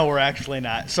No, we're actually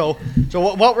not. So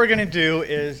what we're going to do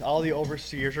is all the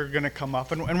overseers are going to come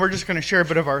up, and we're just going to share a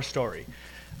bit of our story.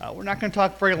 We're not going to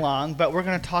talk very long, but we're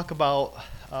going to talk about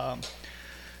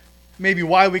maybe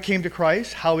why we came to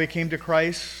Christ, how we came to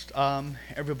Christ.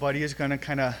 Everybody is going to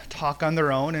kind of talk on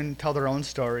their own and tell their own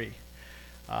story.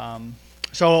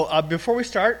 So before we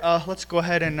start, let's go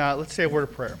ahead and let's say a word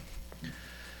of prayer.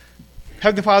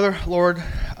 Heavenly Father, Lord,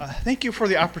 thank you for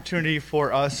the opportunity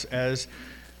for us as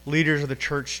leaders of the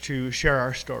church to share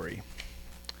our story.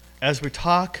 As we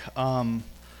talk,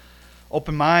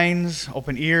 open minds,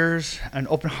 open ears, and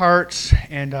open hearts,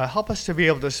 and help us to be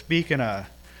able to speak in a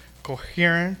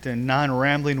coherent and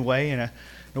non-rambling way, in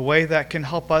a way that can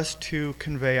help us to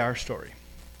convey our story.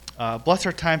 Bless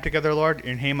our time together, Lord.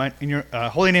 In your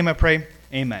holy name I pray,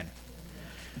 amen.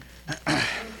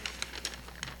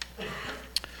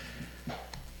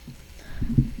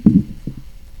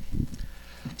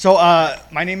 So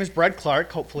my name is Brad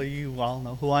Clark. Hopefully you all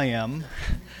know who I am.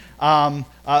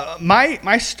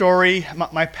 My story,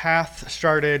 my path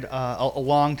started a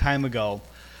long time ago.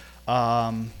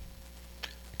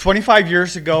 25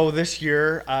 years ago this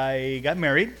year, I got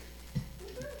married.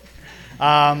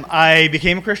 I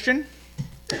became a Christian.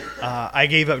 I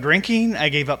gave up drinking. I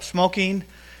gave up smoking.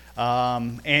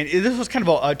 And this was kind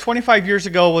of 25 years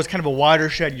ago was kind of a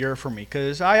watershed year for me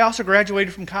because I also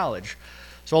graduated from college.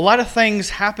 So a lot of things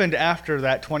happened after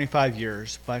that 25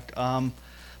 years, but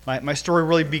my story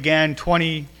really began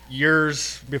 20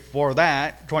 years before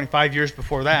that, 25 years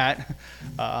before that,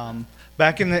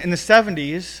 back in the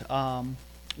 70s,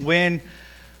 when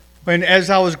as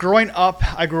I was growing up,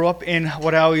 I grew up in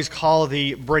what I always call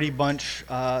the Brady Bunch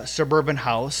suburban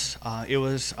house. It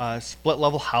was a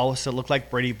split-level house that looked like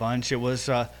Brady Bunch. It was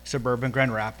suburban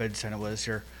Grand Rapids, and it was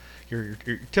your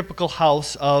typical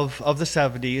house of the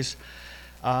 70s.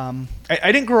 I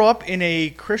didn't grow up in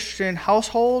a Christian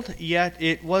household, yet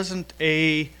it wasn't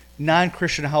a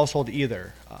non-Christian household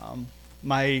either.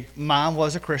 My mom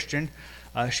was a Christian.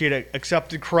 She had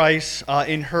accepted Christ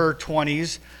in her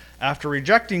 20s after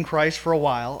rejecting Christ for a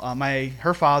while.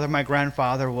 Her father, my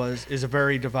grandfather, was a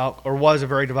very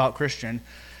devout Christian,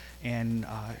 and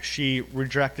she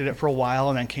rejected it for a while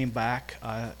and then came back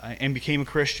and became a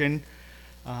Christian,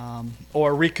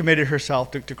 or recommitted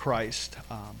herself to Christ.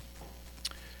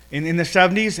 In the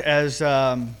 70s,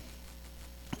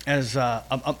 as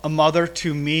a mother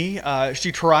to me,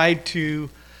 she tried to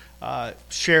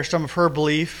share some of her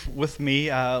belief with me.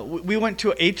 We went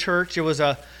to a church. It was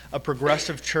a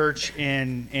progressive church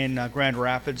in Grand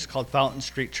Rapids called Fountain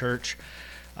Street Church.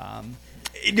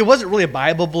 It wasn't really a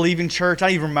Bible-believing church. I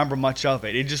don't even remember much of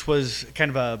it. It just was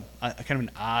kind of an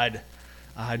odd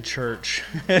church.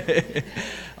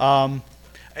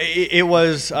 It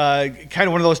was kind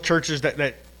of one of those churches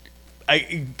that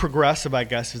progressive, I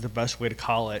guess, is the best way to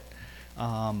call it.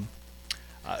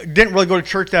 Didn't really go to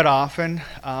church that often.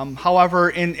 However,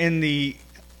 in the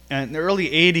early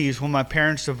 80s, when my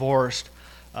parents divorced,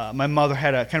 my mother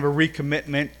had a kind of a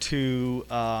recommitment to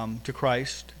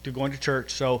Christ, to going to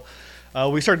church. So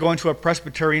we started going to a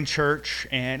Presbyterian church,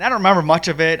 and I don't remember much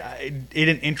of it. It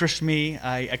didn't interest me.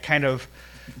 I kind of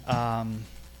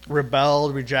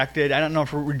rebelled, rejected. I don't know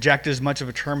if reject is much of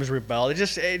a term as rebel. It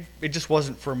just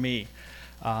wasn't for me.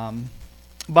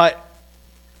 But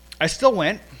I still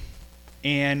went,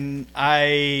 and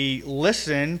I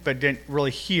listened, but didn't really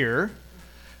hear.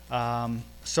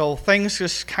 So things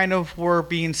just kind of were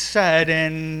being said,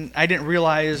 and I didn't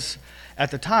realize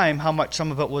at the time how much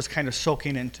some of it was kind of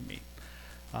soaking into me.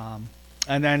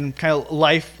 And then kind of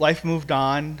life moved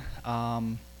on.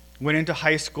 Went into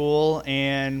high school,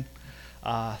 and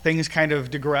things kind of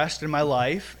digressed in my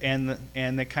life, and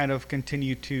they kind of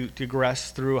continued to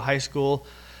digress through high school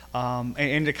and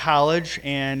into college,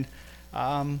 and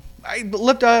I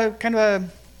lived a kind of a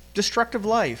destructive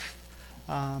life.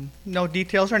 No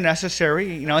details are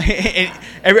necessary. You know,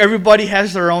 everybody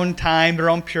has their own time, their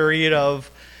own period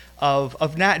of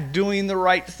not doing the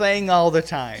right thing all the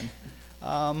time.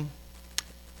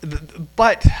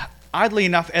 But oddly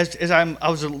enough, as I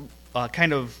was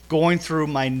kind of going through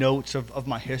my notes of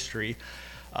my history,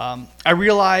 I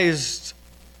realized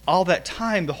all that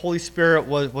time the Holy Spirit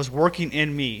was working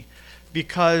in me,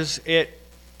 because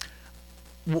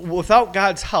without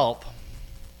God's help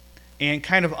and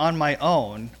kind of on my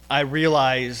own, I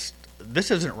realized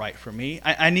this isn't right for me.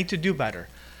 I need to do better.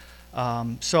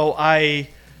 So I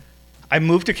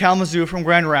moved to Kalamazoo from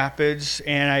Grand Rapids,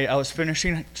 and I was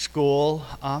finishing school.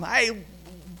 I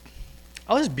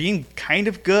was being kind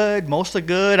of good, mostly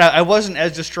good. I wasn't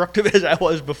as destructive as I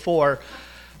was before.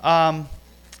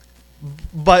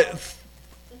 But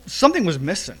something was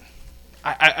missing.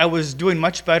 I was doing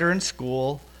much better in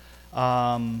school.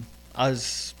 I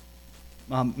was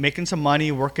making some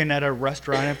money working at a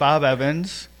restaurant at Bob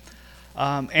Evans,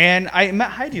 and I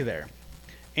met Heidi there.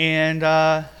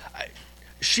 And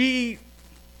she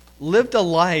lived a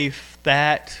life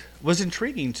that was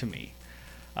intriguing to me.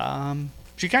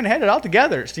 She kind of had it all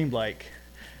together, it seemed like.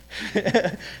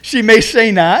 She may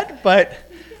say not, but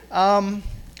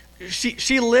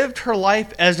she lived her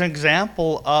life as an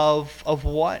example of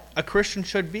what a Christian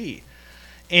should be.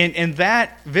 And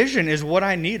that vision is what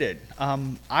I needed.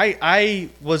 I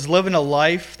was living a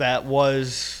life that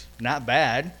was not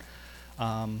bad.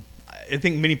 I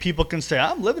think many people can say,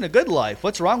 I'm living a good life.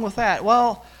 What's wrong with that?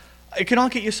 Well, it can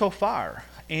only get you so far.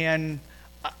 And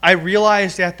I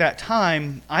realized at that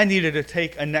time I needed to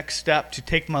take a next step to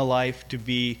take my life to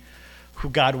be who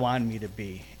God wanted me to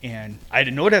be. And I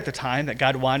didn't know it at the time that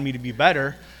God wanted me to be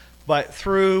better, but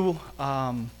through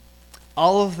all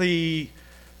of the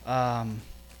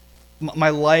my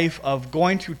life of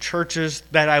going to churches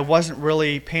that I wasn't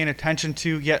really paying attention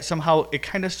to, yet somehow it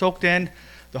kind of soaked in.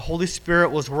 The Holy Spirit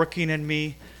was working in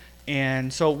me.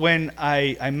 And so when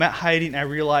I met Heidi and I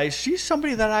realized she's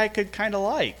somebody that I could kind of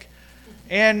like.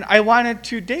 And I wanted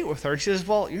to date with her. She says,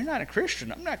 well, you're not a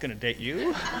Christian. I'm not going to date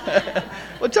you.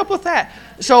 What's up with that?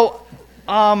 So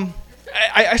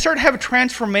I started to have a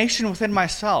transformation within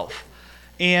myself.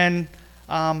 And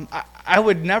I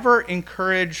would never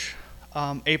encourage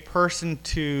a person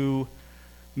to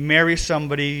marry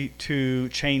somebody to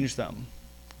change them.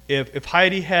 If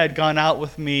Heidi had gone out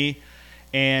with me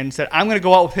and said, I'm going to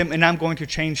go out with him and I'm going to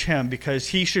change him because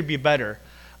he should be better,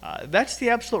 that's the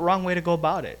absolute wrong way to go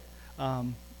about it.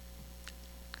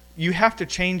 You have to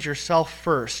change yourself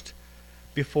first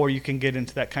before you can get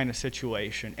into that kind of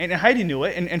situation. And Heidi knew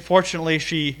it, and fortunately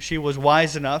she was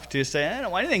wise enough to say, I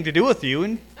don't want anything to do with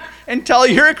you until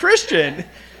you're a Christian.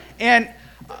 And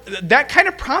that kind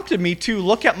of prompted me to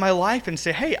look at my life and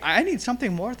say, hey, I need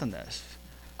something more than this.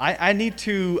 I need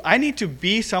to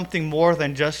be something more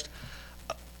than just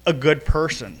a good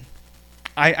person.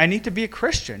 I need to be a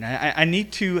Christian. I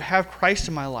need to have Christ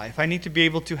in my life. I need to be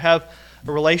able to have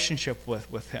a relationship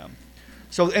with him.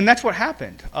 So, and that's what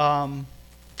happened. My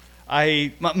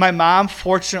mom,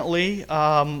 fortunately,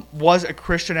 was a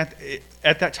Christian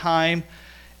at that time,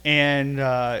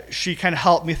 and she kind of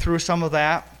helped me through some of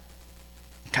that,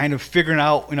 kind of figuring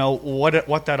out,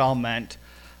 what that all meant.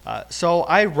 So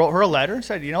I wrote her a letter and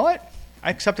said, you know what? I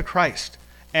accepted Christ.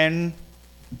 And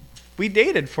we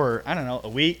dated for, a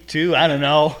week, two, I don't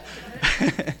know.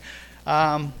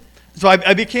 So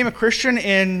I became a Christian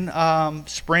in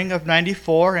spring of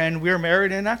 '94, and we were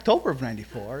married in October of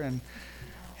 '94.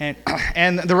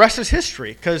 And the rest is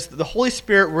history, because the Holy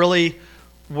Spirit really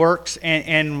works,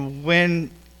 and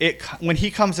when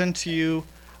He comes into you,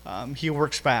 He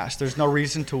works fast. There's no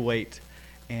reason to wait.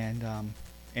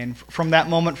 And from that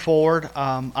moment forward,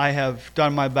 I have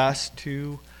done my best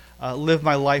to live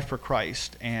my life for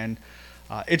Christ. And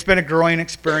it's been a growing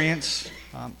experience.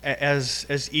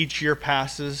 As each year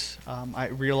passes, I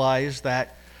realize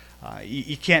that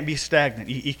you can't be stagnant.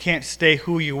 You can't stay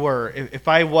who you were. If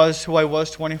I was who I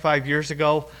was 25 years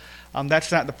ago,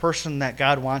 that's not the person that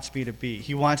God wants me to be.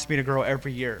 He wants me to grow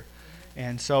every year.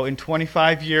 And so in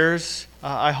 25 years,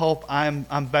 I hope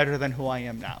I'm better than who I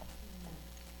am now.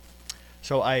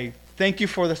 So I thank you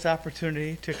for this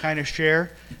opportunity to kind of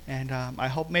share, and I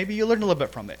hope maybe you learned a little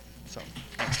bit from it. So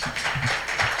thanks.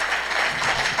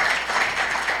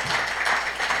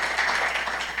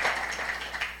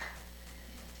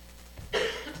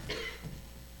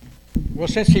 Well,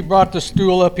 since he brought the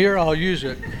stool up here, I'll use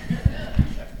it.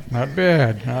 Not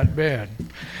bad, not bad.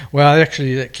 Well,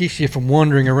 actually, that keeps you from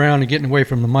wandering around and getting away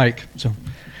from the mic. So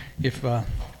if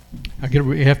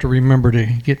we have to remember to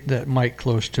get that mic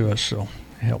close to us, so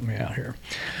help me out here.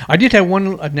 I did have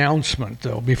one announcement,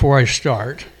 though, before I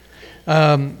start.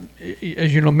 As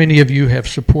you know, many of you have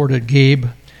supported Gabe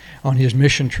on his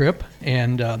mission trip,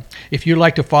 and if you'd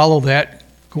like to follow that,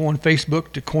 go on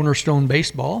Facebook to Cornerstone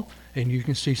Baseball, and you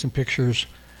can see some pictures.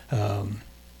 Gabe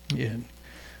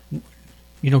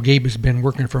has been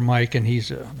working for Mike, and he's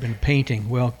been painting.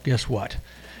 Well, guess what?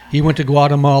 He went to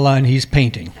Guatemala, and he's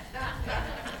painting.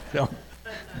 So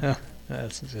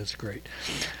that's great.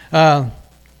 My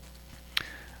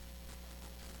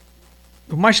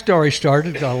story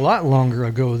started a lot longer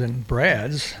ago than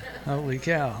Brad's. Holy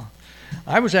cow.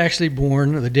 I was actually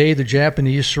born the day the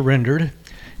Japanese surrendered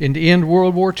and to end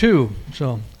World War II.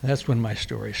 So that's when my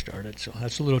story started. So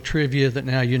that's a little trivia that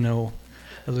now you know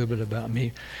a little bit about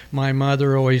me. My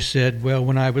mother always said, well,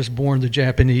 when I was born, the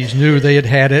Japanese knew they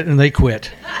had it and they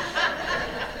quit.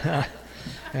 I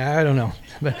don't know.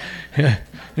 But and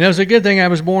it was a good thing I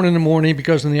was born in the morning,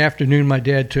 because in the afternoon my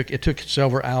dad took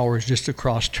several hours just to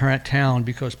cross town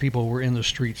because people were in the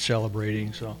streets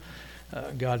celebrating. So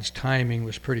God's timing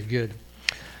was pretty good.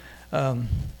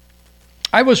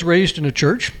 I was raised in a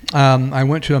church. I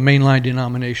went to a mainline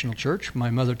denominational church. My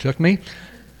mother took me.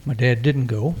 My dad didn't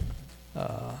go.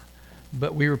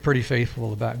 But we were pretty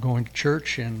faithful about going to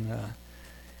church,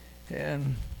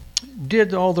 and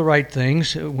did all the right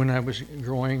things. When I was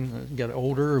growing, got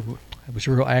older, I was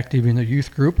real active in the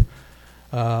youth group.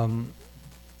 Some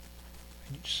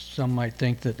might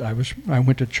think that I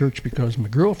went to church because my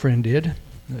girlfriend did,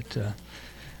 but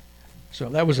so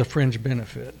that was a fringe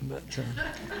benefit. But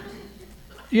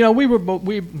we were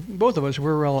both of us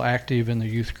were real active in the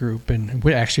youth group, and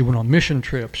we actually went on mission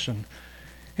trips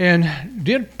and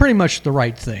did pretty much the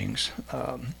right things.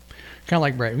 Kind of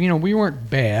like Brad. We weren't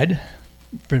bad,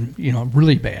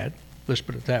 really bad. Let's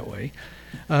put it that way.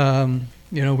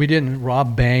 We didn't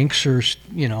rob banks or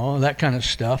that kind of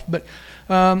stuff. But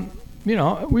we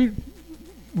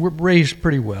were raised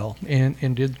pretty well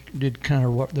and did kind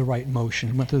of the right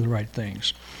motion, went through the right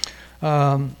things.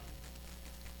 I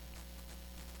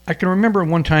can remember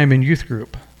one time in youth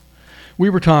group, we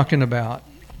were talking about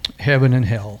heaven and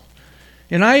hell.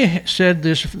 And I said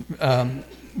this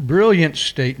brilliant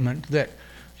statement that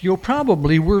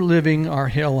we're living our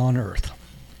hell on earth.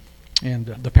 And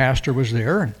the pastor was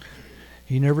there, and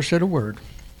he never said a word.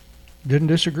 Didn't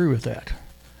disagree with that.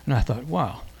 And I thought,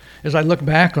 wow. As I look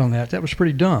back on that was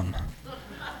pretty dumb.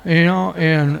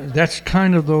 And that's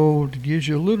kind of, though, gives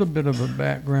you a little bit of a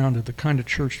background of the kind of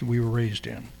church that we were raised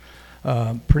in.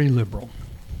 Pretty liberal.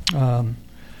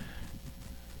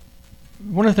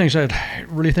 One of the things I'd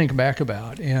really think back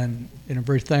about and I'm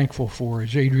very thankful for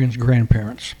is Adrian's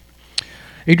grandparents.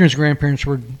 Adrian's grandparents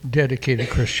were dedicated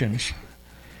Christians,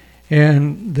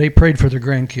 and they prayed for their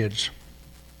grandkids.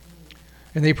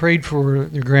 And they prayed for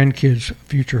their grandkids'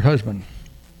 future husband.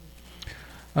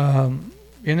 And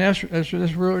that's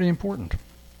really important.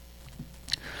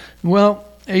 Well,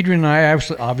 Adrian and I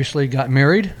obviously got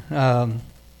married, as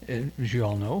you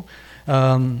all know.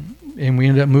 And we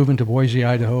ended up moving to Boise,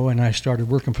 Idaho, and I started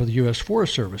working for the U.S.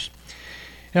 Forest Service.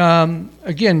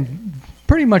 Again,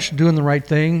 pretty much doing the right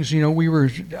things. We were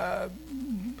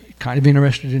kind of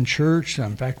interested in church.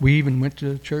 In fact, we even went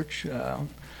to church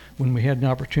when we had an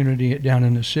opportunity down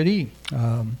in the city,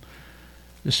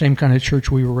 the same kind of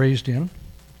church we were raised in.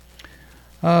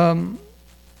 And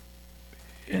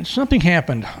something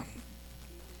happened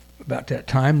about that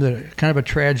time, that kind of a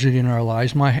tragedy in our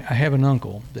lives. I have an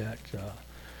uncle that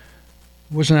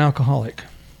was an alcoholic,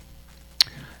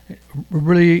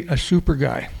 really a super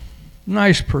guy,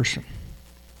 nice person.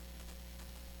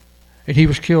 And he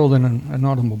was killed in an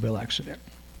automobile accident.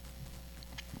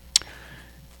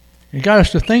 It got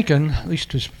us to thinking, at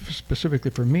least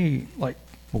specifically for me, like,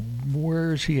 well,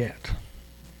 where is he at?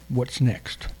 What's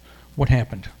next? What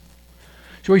happened?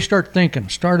 So we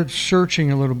started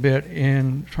searching a little bit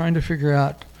and trying to figure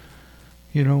out,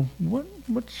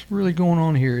 what's really going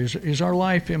on here? Is our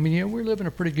life, we're living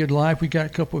a pretty good life. We got a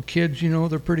couple of kids,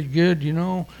 they're pretty good,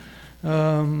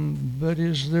 but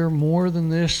is there more than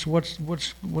this? What's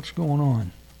going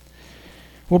on?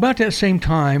 Well, about that same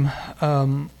time,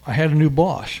 I had a new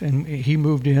boss, and he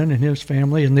moved in, and his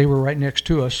family, and they were right next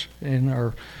to us in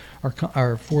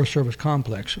our Forest Service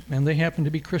complex, and they happened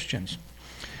to be Christians.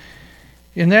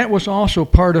 And that was also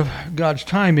part of God's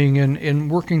timing in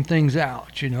working things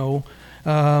out,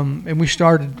 And we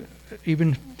started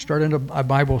a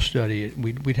Bible study.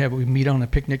 We'd meet on a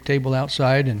picnic table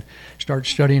outside and start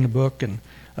studying a book. And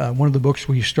one of the books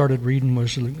we started reading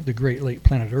was The Great Lake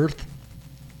Planet Earth.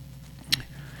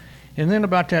 And then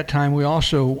about that time, we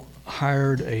also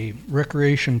hired a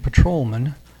recreation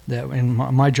patrolman. And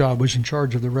my job was in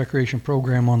charge of the recreation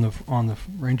program on the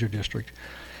Ranger District.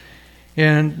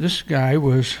 And this guy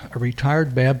was a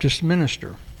retired Baptist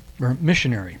minister or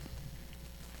missionary.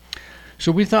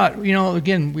 So we thought,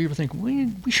 again, we were thinking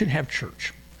we should have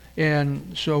church.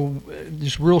 And so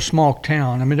this real small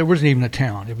town, there wasn't even a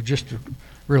town. It was just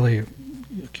really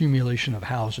an accumulation of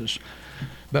houses,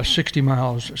 about 70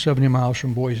 miles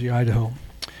from Boise, Idaho.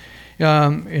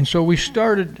 And so we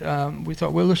started, we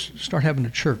thought, well, let's start having a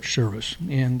church service.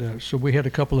 And so we had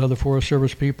a couple other Forest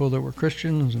Service people that were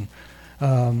Christians,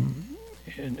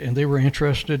 and they were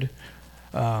interested.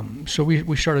 So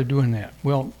we started doing that.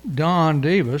 Well, Don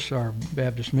Davis, our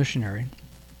Baptist missionary,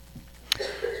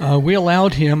 we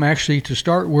allowed him actually to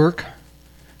start work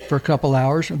for a couple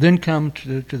hours, then come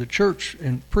to the church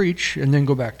and preach, and then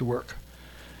go back to work.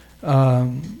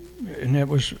 And that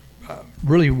was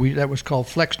really, that was called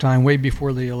flex time way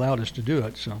before they allowed us to do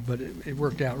it. So, but it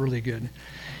worked out really good.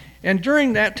 And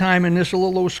during that time in this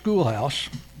little old schoolhouse,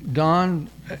 Don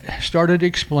started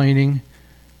explaining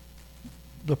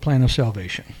the plan of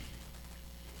salvation.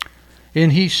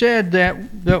 And he said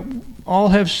that all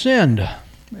have sinned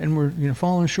and we're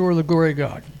fallen short of the glory of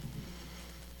God.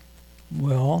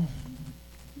 Well,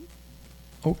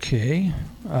 okay.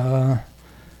 I'm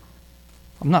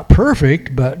not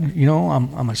perfect, but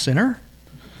I'm a sinner.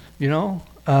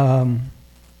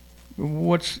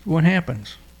 What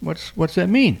happens? What's that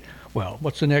mean? Well,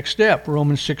 what's the next step?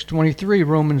 Romans 6:23.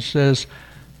 Romans says,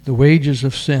 "The wages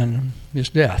of sin is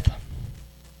death."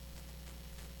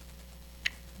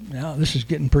 Now this is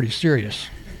getting pretty serious.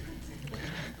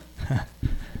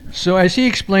 So as he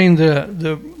explained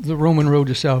the Roman road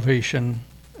to salvation,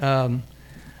 I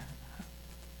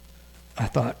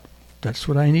thought that's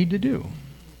what I need to do.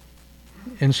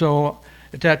 And so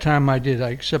at that time I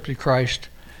accepted Christ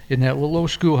in that little old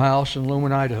schoolhouse in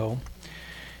Loman, Idaho.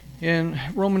 And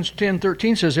Romans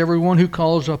 10:13 says, "Everyone who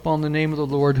calls upon the name of the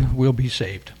Lord will be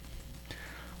saved."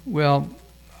 Well,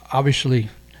 obviously,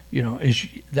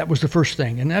 that was the first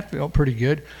thing, and that felt pretty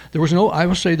good. There was no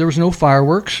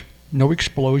fireworks, no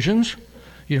explosions,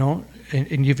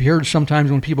 and you've heard sometimes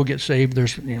when people get saved,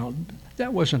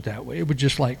 that wasn't that way. It was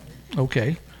just like,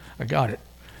 okay, I got it,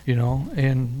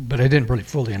 but I didn't really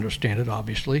fully understand it,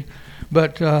 obviously.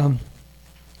 But, and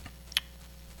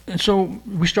so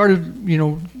we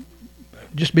started,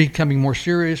 just becoming more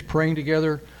serious, praying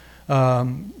together,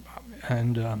 and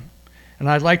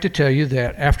I'd like to tell you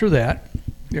that after that,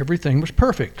 everything was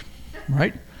perfect,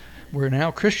 right? We're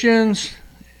now Christians,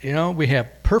 we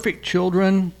have perfect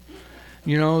children,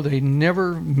 they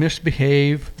never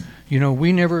misbehave,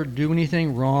 we never do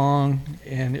anything wrong,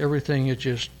 and everything is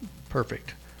just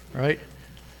perfect, right?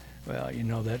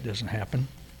 Well, that doesn't happen.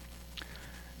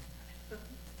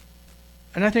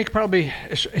 And I think probably,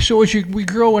 so as we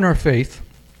grow in our faith,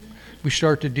 we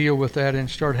start to deal with that and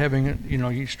start having,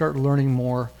 you start learning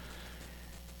more.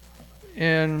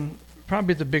 And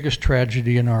probably the biggest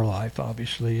tragedy in our life,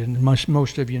 obviously, and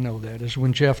most of you know that, is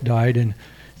when Jeff died and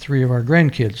 3 of our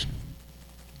grandkids.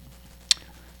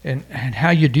 And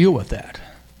how you deal with that.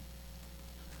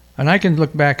 And I can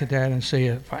look back at that and say,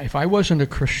 if I wasn't a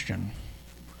Christian,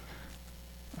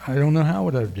 I don't know how I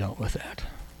would have dealt with that.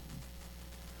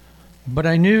 But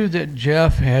I knew that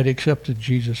Jeff had accepted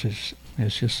Jesus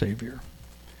as his Savior.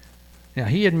 Now,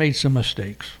 he had made some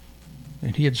mistakes,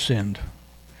 and he had sinned.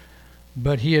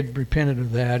 But he had repented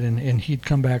of that, and he'd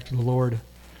come back to the Lord.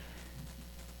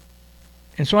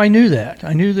 And so I knew that.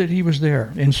 I knew that he was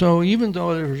there. And so even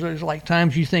though there's like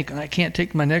times you think, I can't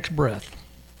take my next breath,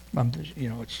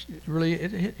 it's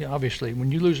really, obviously,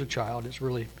 when you lose a child, it's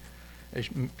really, as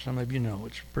some of you know,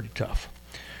 it's pretty tough.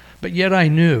 But yet I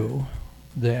knew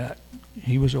that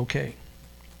he was okay,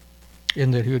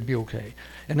 and that he would be okay.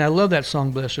 And I love that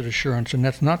song, Blessed Assurance, and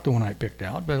that's not the one I picked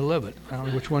out, but I love it. I don't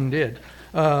know which one did.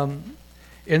 And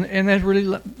that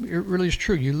really is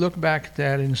true. You look back at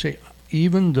that and say,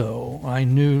 even though I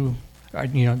knew,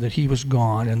 that he was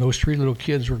gone and those 3 little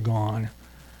kids were gone,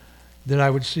 that I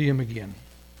would see him again.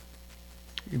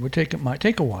 It might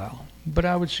take a while, but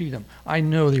I would see them. I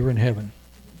know they were in heaven.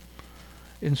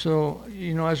 And so,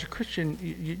 as a Christian,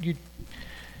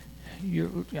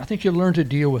 I think you learn to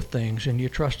deal with things and you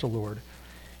trust the Lord.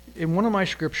 In one of my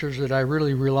scriptures that I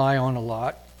really rely on a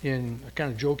lot, I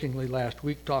kind of jokingly last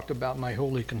week talked about my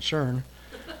holy concern.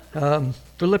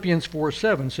 Philippians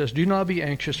 4:7 says, "Do not be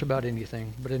anxious about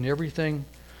anything, but in everything,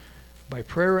 by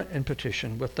prayer and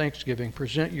petition, with thanksgiving,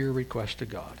 present your request to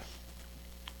God."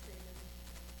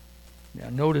 Now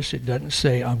notice it doesn't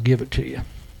say, "I'll give it to you."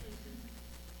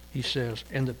 He says,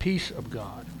 "And the peace of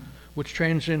God, which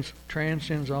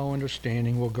transcends all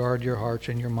understanding, will guard your hearts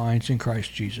and your minds in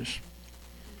Christ Jesus."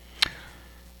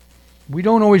 We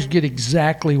don't always get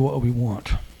exactly what we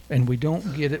want, and we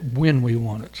don't get it when we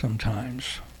want it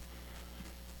sometimes.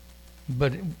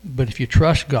 But if you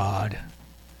trust God,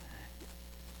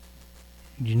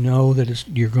 you know that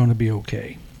you're going to be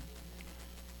okay.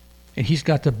 And he's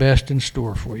got the best in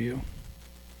store for you.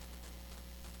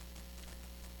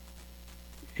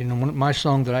 My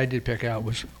song that I did pick out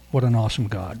was "What an Awesome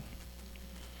God."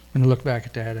 And I look back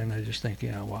at that and I just think,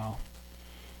 wow,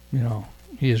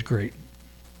 he is great.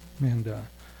 And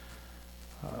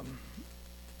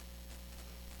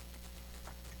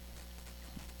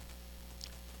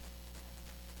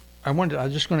I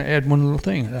was just going to add one little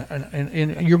thing,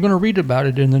 and you're going to read about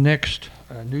it in the next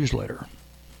newsletter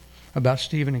about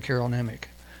Stephen and Carol Nemec.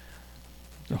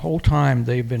 The whole time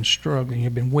they've been struggling,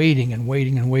 they've been waiting and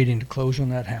waiting and waiting to close on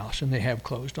that house, and they have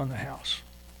closed on the house.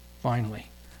 finally.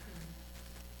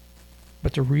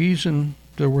 But the reason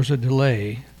there was a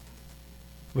delay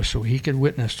was so he could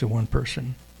witness to one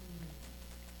person.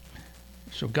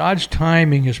 So God's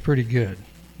timing is pretty good,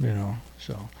 you know.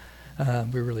 So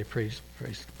we really praise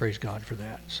God for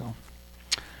that. So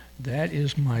that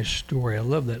is my story. I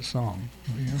love that song.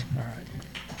 Yeah. All right.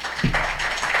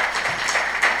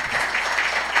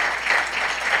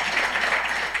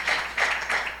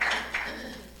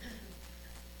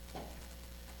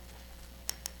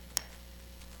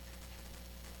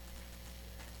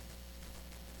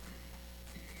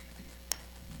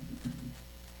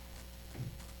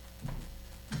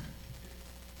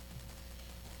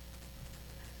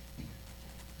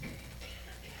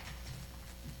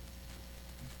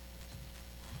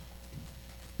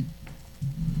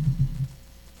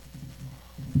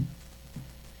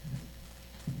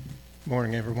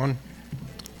 Morning, everyone.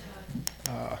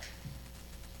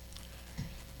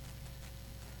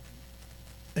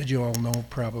 As you all know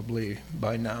probably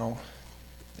by now,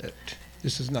 that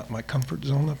this is not my comfort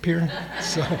zone up here,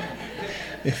 so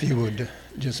if you would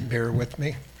just bear with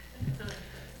me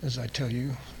as I tell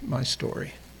you my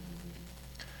story.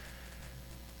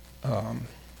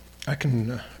 I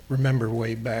can remember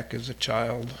way back as a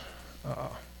child,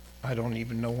 I don't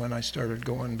even know when I started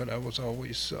going, but I was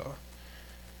always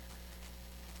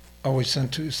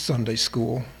sent to Sunday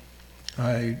school.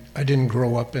 I didn't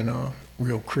grow up in a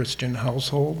real Christian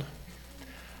household.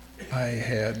 I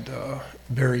had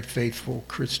very faithful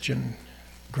Christian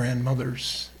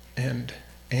grandmothers and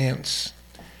aunts,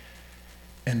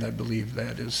 and I believe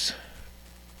that is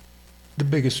the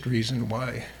biggest reason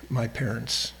why my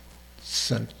parents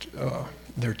sent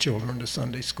their children to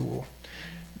Sunday school.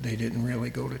 They didn't really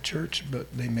go to church,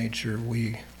 but they made sure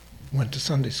we went to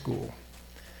Sunday school.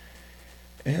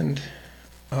 And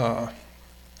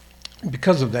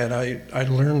because of that, I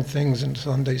learned things in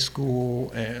Sunday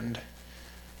school and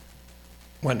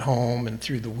went home, and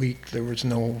through the week there was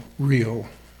no real,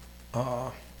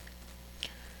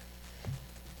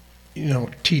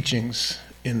 teachings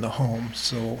in the home.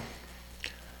 So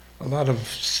a lot of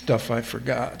stuff I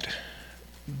forgot.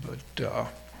 But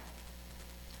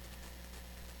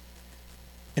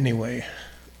anyway,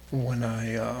 when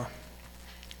I,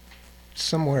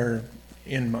 somewhere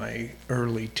in my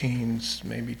early teens,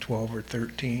 maybe 12 or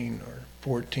 13 or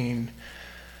 14,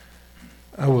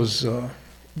 I was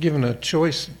given a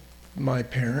choice by my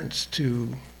parents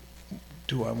to,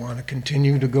 do I want to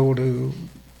continue to go to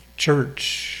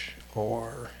church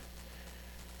or,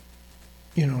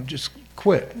 just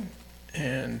quit?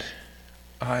 And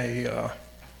I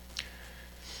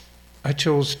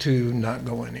chose to not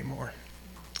go anymore.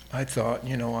 I thought,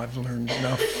 I've learned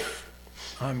enough.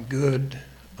 I'm good.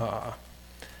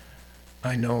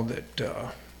 I know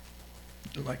that,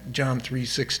 like John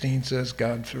 3:16 says,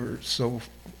 God for so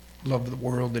loved the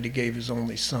world that he gave his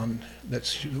only son, that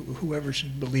whoever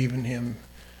should believe in him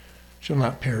shall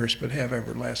not perish but have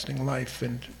everlasting life.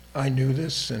 And I knew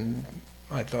this, and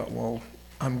I thought, well,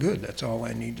 I'm good. That's all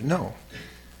I need to know.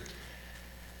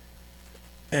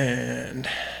 And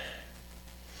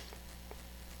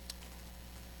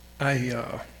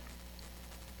I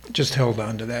just held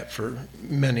on to that for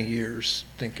many years,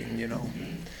 thinking,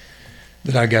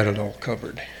 that I got it all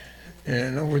covered.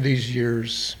 And over these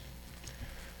years,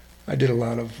 I did a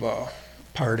lot of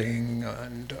partying,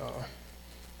 and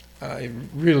I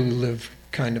really lived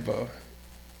kind of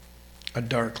a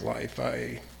dark life.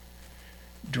 I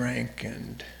drank,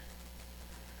 and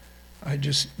I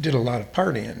just did a lot of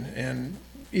partying. And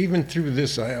even through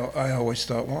this, I always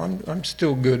thought, well, I'm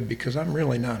still good because I'm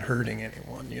really not hurting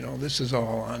anyone. This is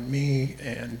all on me,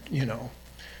 and,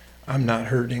 I'm not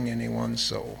hurting anyone,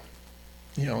 so,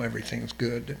 everything's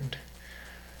good. And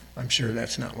I'm sure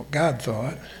that's not what God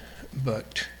thought,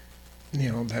 but,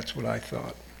 that's what I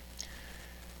thought.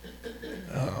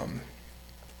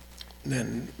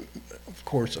 Then, of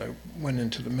course, I went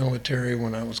into the military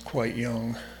when I was quite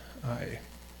young.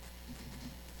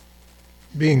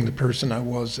 Being the person I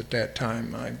was at that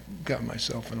time, I got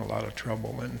myself in a lot of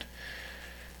trouble, and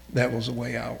that was a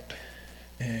way out.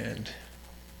 And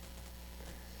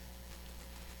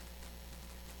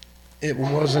it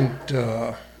wasn't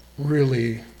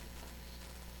really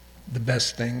the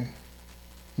best thing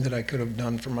that I could have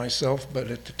done for myself, but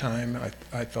at the time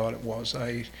I thought it was.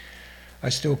 I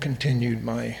still continued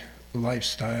my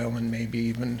lifestyle and maybe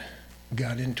even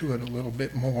got into it a little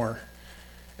bit more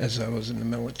as I was in the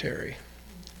military.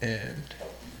 And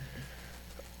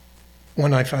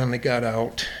when I finally got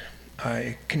out,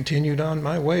 I continued on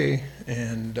my way,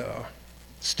 and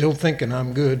still thinking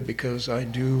I'm good because I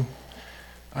do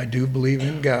I do believe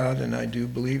in God and I do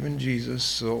believe in Jesus,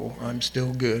 so I'm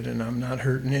still good and I'm not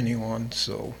hurting anyone,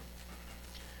 so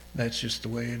that's just the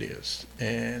way it is.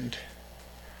 And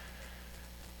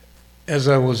as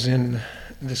I was in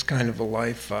this kind of a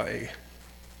life, I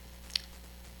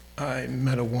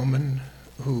met a woman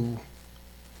who,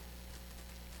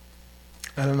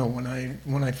 I don't know,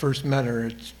 when I first met her,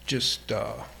 it's just,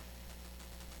 I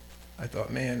thought,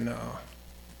 man,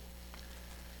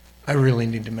 I really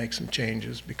need to make some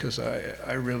changes because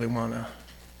I really want to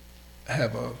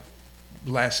have a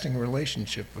lasting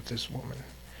relationship with this woman.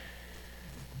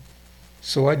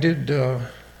 So I did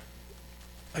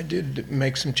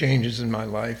make some changes in my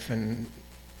life, and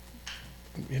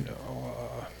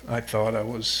I thought I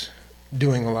was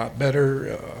doing a lot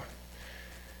better,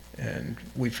 and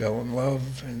we fell in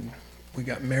love and we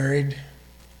got married,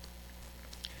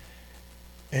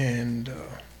 and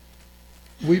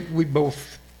we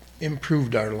both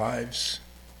improved our lives,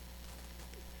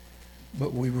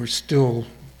 but we were still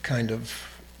kind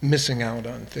of missing out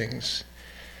on things.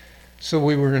 So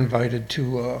we were invited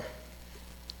to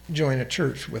join a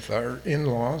church with our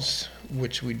in-laws,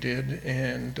 which we did,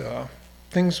 and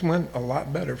things went a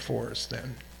lot better for us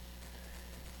then.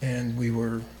 And we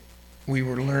were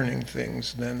learning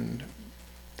things. Then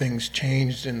things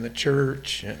changed in the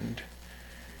church, and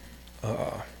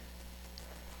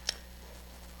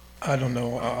I don't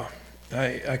know,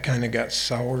 I kind of got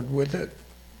soured with it,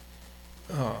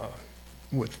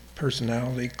 with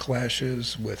personality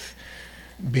clashes, with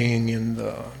being in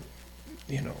the,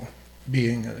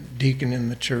 being a deacon in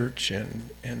the church,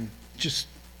 and just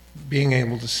being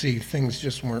able to see things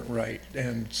just weren't right.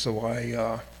 And so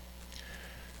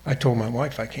I told my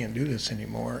wife, I can't do this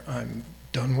anymore. I'm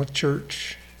done with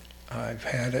church. I've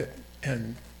had it,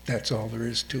 and that's all there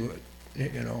is to it.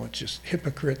 It's just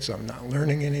hypocrites. I'm not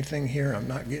learning anything here. I'm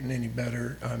not getting any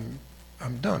better.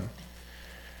 I'm done.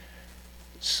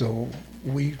 So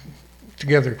we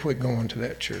together quit going to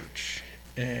that church,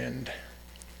 and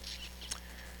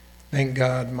thank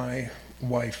God my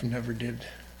wife never did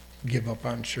give up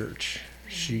on church.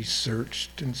 She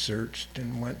searched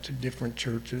and went to different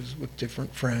churches with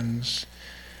different friends,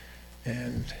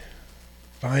 and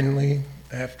finally,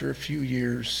 after a few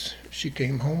years, she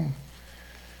came home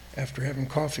after having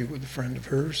coffee with a friend of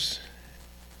hers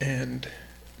and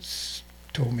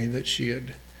told me that she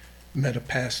had met a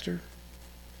pastor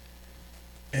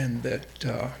and that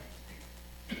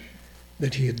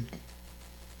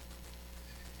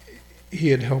he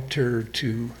had helped her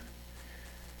to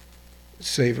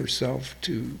save herself,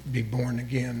 to be born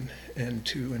again, and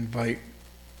to invite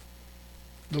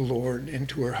the Lord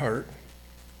into her heart.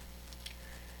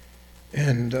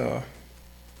 And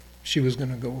she was going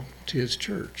to go to his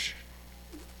church.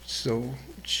 So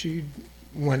she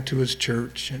went to his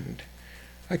church, and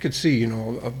I could see,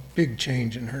 a big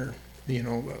change in her,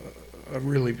 a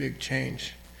really big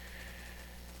change.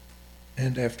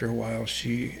 And after a while,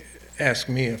 she asked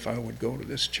me if I would go to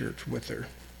this church with her.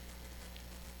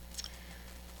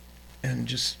 And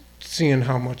just seeing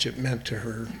how much it meant to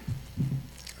her,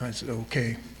 I said,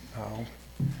 okay,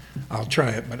 I'll try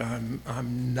it, but I'm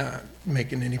not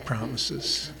making any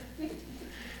promises.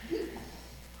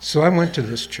 So I went to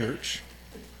this church,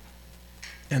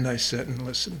 and I sat and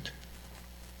listened.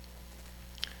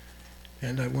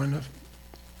 And I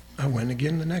went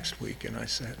again the next week, and I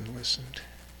sat and listened.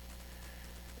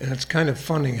 And it's kind of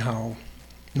funny how,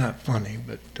 not funny,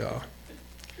 but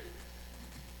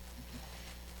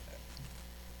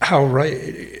how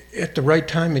right at the right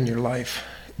time in your life,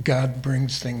 God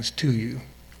brings things to you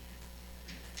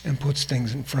and puts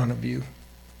things in front of you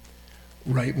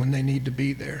right when they need to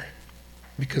be there.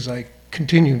 Because I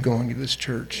continued going to this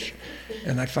church,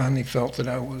 and I finally felt that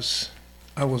I was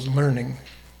learning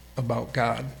about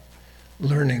God,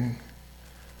 learning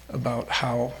about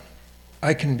how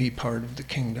I can be part of the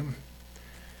kingdom.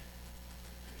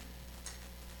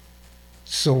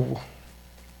 So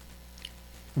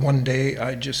one day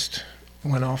I just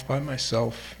went off by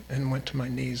myself and went to my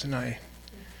knees, and I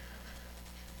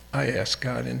asked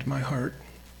God into my heart.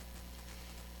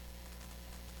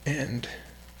 And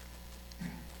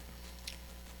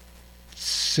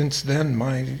since then,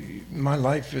 my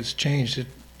life has changed.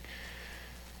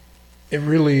 It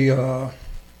really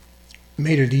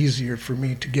made it easier for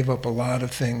me to give up a lot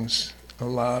of things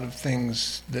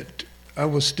that I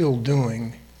was still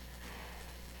doing,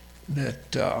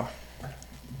 that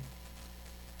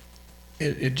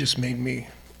it just made me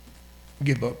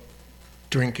give up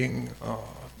drinking.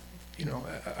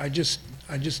 I just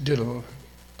did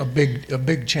a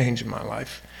big change in my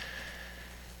life.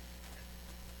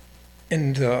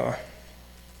 And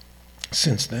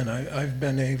since then, I've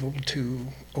been able to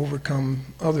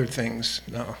overcome other things.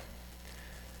 Now,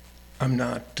 I'm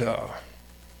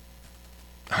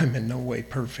in no way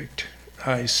perfect.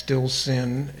 I still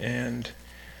sin, and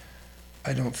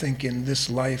I don't think in this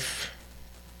life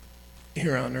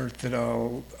here on earth that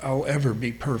I'll ever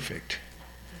be perfect.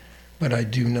 But I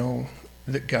do know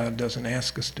that God doesn't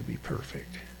ask us to be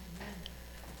perfect.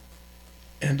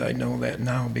 And I know that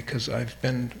now because I've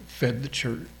been fed the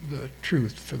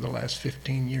truth for the last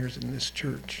 15 years in this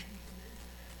church.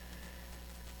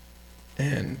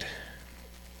 And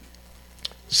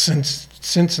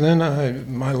since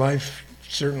then, my life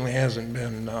certainly hasn't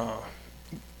been a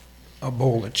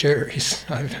bowl of cherries.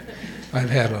 I've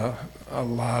had a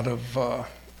lot of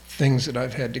things that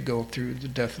I've had to go through: the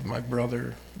death of my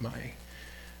brother, my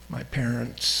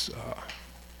parents,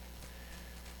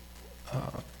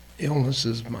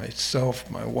 illnesses, myself,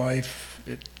 my wife.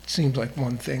 It seems like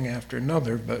one thing after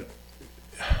another, but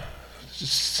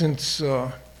since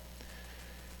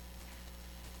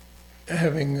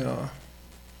having the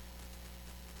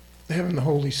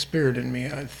Holy Spirit in me,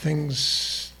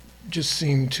 things just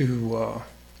seem to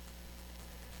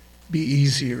be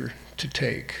easier to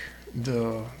take.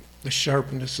 The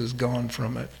sharpness is gone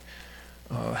from it.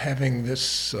 Having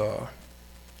this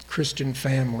Christian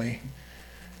family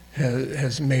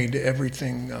has made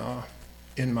everything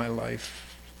in my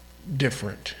life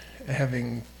different.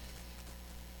 Having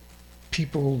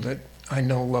people that I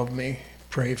know love me,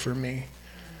 pray for me,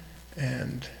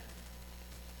 and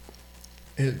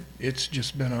it's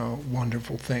just been a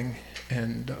wonderful thing.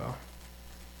 And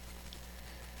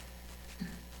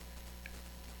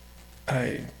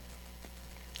I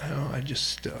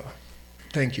just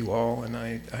thank you all, and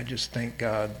I just thank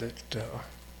God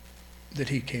that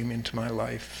He came into my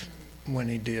life when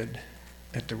He did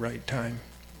at the right time.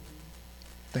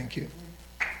 Thank you.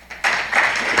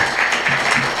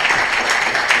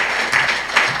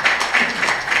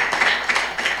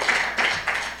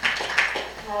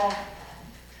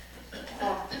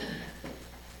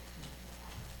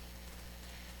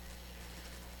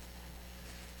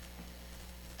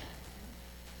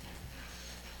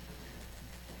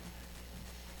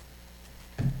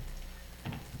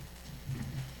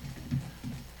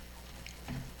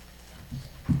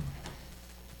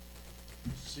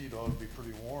 Seat ought to be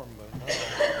pretty warm by now.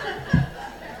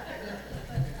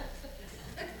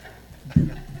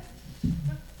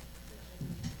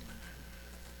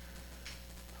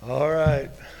 All right.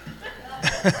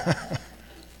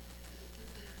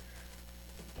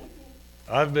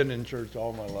 I've been in church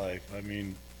all my life. I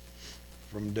mean,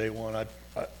 from day one,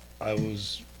 I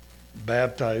was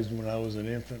baptized when I was an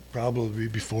infant, probably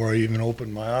before I even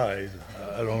opened my eyes.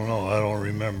 I don't know. I don't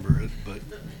remember it, but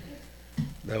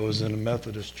that was in a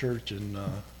Methodist church in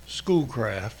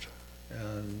Schoolcraft,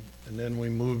 and then we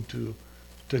moved to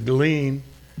Glean,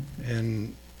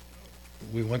 and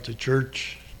we went to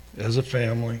church as a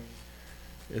family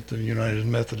at the United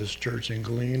Methodist Church in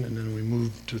Glean, and then we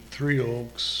moved to Three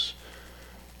Oaks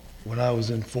when I was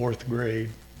in 4th grade,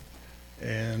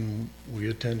 and we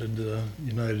attended the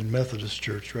United Methodist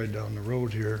Church right down the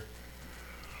road here.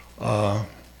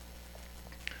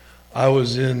 I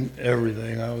was in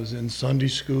everything. I was in Sunday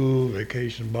school,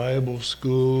 Vacation Bible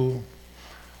School,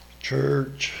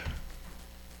 church.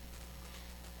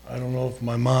 I don't know if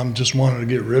my mom just wanted to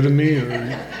get rid of me or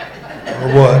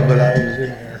what, but I was in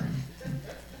there.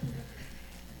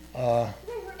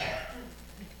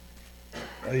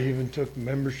 I even took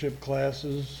membership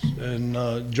classes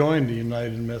and joined the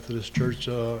United Methodist Church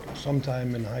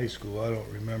sometime in high school. I don't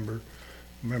remember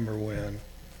when.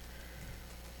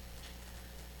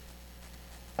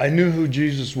 I knew who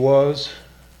Jesus was,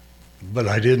 but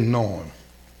I didn't know him.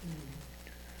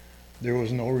 There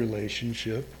was no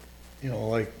relationship,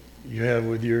 like you have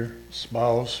with your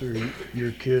spouse or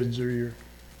your kids or your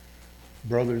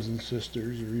brothers and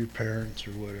sisters or your parents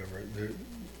or whatever.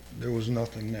 There was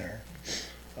nothing there.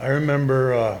 I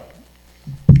remember,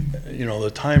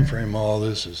 the time frame of all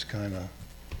this is kind of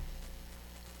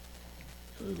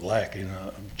lacking.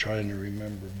 I'm trying to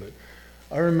remember, but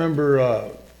I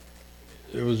remember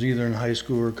it was either in high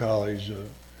school or college.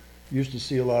 Used to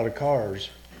see a lot of cars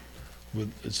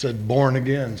it said "Born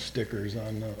Again" stickers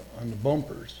on the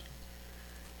bumpers,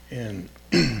 and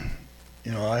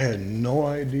I had no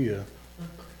idea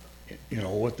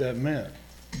what that meant.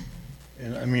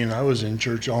 And I mean, I was in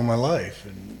church all my life,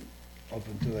 and up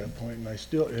until that point, and I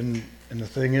still and the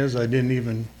thing is, I didn't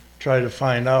even try to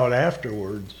find out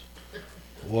afterwards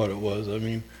what it was. I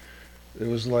mean, it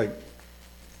was like,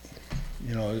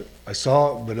 I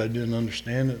saw it, but I didn't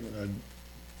understand it. I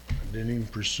didn't even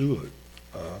pursue it.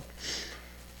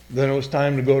 then it was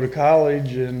time to go to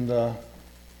college, and I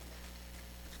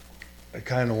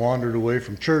kind of wandered away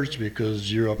from church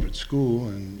because you're up at school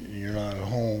and you're not at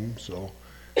home. So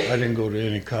I didn't go to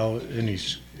any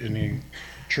college, any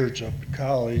church up at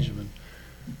college. And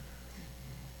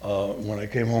when I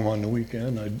came home on the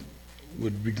weekend, I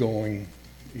would be going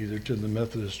either to the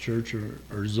Methodist church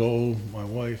or Zoe, my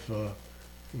wife,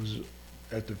 was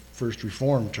at the First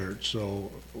Reformed Church, so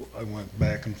I went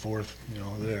back and forth,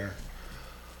 there.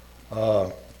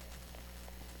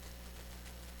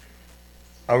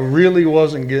 I really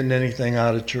wasn't getting anything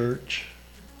out of church,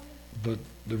 but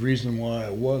the reason why I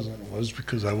wasn't was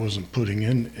because I wasn't putting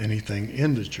in anything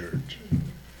into church.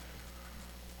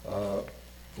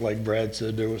 Like Brad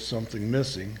said, there was something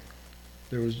missing.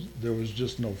 There was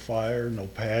just no fire, no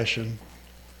passion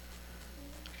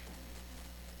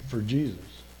for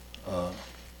Jesus,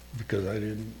 because I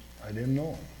didn't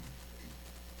know him.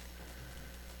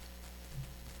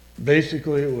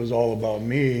 Basically, it was all about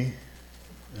me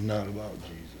and not about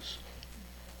Jesus.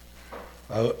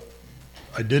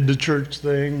 I did the church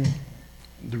thing,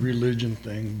 the religion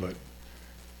thing, but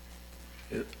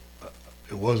it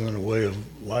wasn't a way of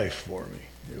life for me.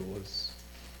 It was,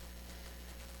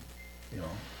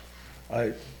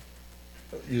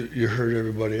 you heard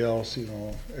everybody else,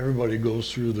 everybody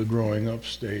goes through the growing up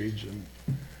stage,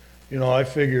 and I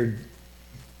figured,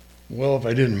 well, if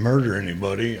I didn't murder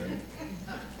anybody, and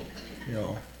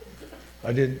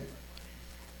I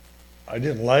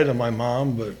didn't lie to my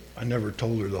mom, but I never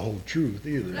told her the whole truth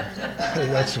either.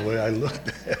 That's the way I looked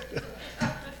at it.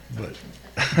 But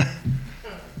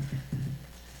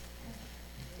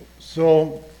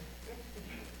so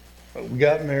we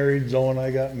got married. Zoe and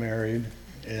I got married,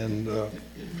 and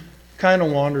kind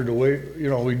of wandered away.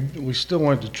 We still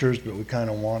went to church, but we kind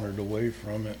of wandered away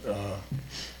from it.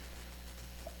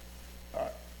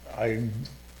 I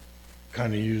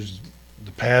kind of used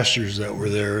the pastors that were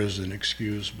there as an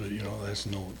excuse, but that's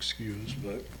no excuse.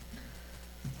 But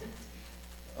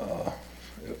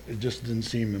it just didn't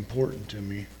seem important to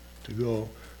me to go.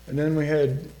 And then we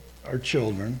had our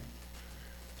children,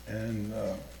 and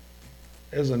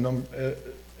as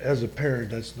a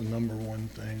parent, that's the number one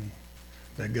thing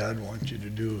that God wants you to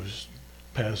do is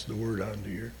pass the word on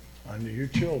to your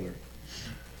children.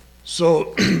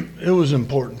 So it was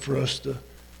important for us to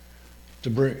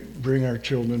bring our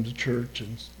children to church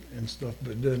and stuff.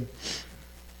 But then,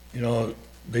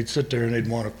 they'd sit there and they'd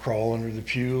want to crawl under the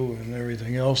pew and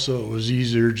everything else, so it was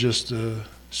easier just to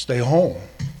stay home.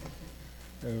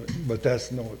 But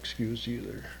that's no excuse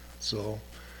either. So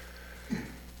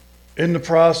in the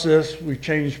process, we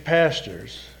changed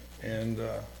pastors, and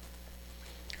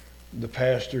the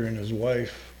pastor and his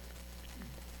wife,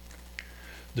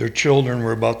 their children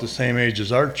were about the same age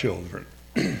as our children.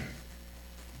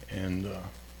 And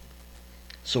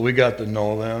so we got to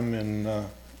know them,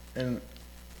 and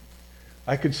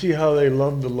I could see how they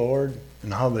loved the Lord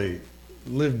and how they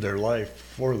lived their life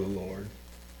for the Lord.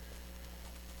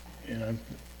 And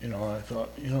I thought,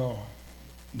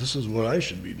 this is what I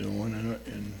should be doing,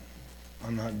 and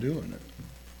I'm not doing it.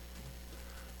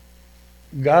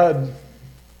 God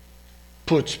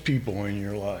puts people in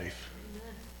your life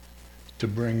to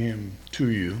bring him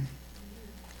to you.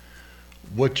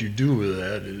 What you do with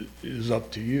that is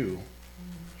up to you.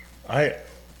 I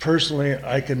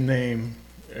can name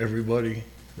everybody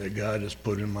that God has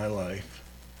put in my life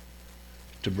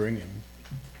to bring him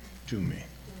to me.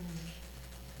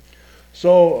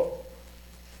 So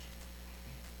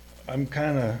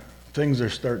things are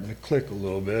starting to click a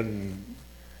little bit, and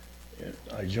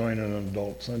I joined an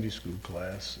adult Sunday school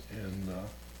class, and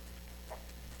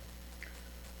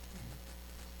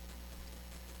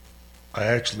I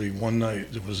actually, one night,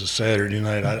 it was a Saturday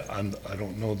night, I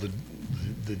don't know the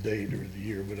date or the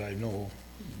year, but I know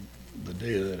the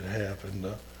day that it happened.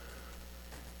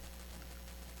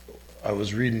 I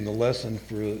was reading the lesson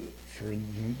for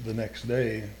the next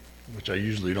day, which I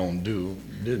usually didn't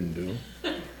do.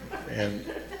 And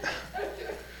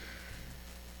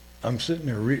I'm sitting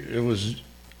there, it was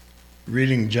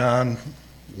reading John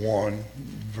 1,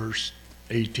 verse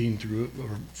 18 through,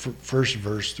 or first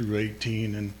verse through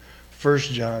 18, and 1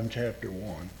 John chapter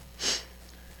 1.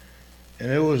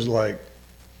 And it was like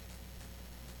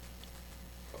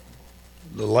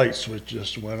the light switch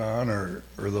just went on, or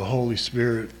the Holy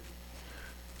Spirit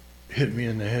hit me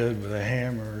in the head with a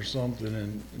hammer or something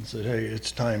and said, hey,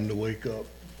 it's time to wake up.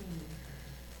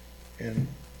 And,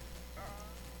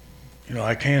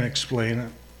 I can't explain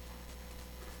it,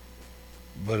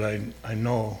 but I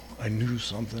knew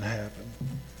something happened.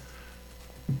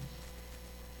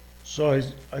 So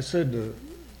I said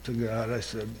to God, I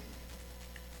said,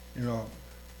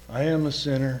 I am a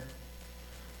sinner.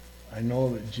 I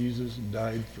know that Jesus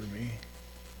died for me.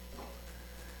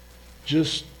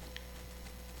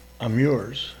 I'm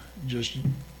yours. Just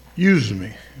use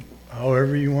me.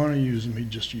 However you want to use me,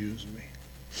 just use me.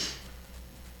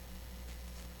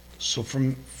 So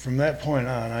from that point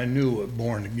on, I knew what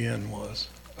born again was.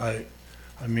 I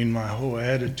mean, my whole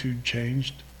attitude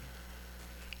changed.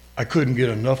 I couldn't get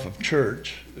enough of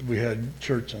church. We had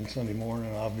church on Sunday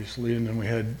morning, obviously, and then we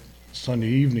had Sunday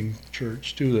evening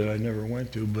church, too, that I never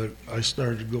went to, but I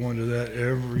started going to that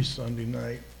every Sunday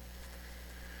night.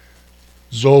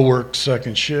 Zoe worked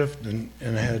second shift, and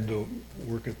I had to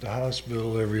work at the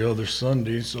hospital every other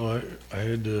Sunday, so I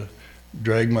had to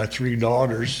drag my 3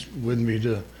 daughters with me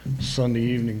to Sunday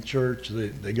evening church.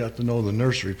 They got to know the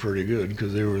nursery pretty good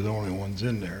because they were the only ones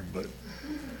in there. But,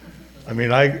 I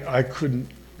mean, I couldn't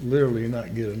literally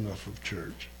not get enough of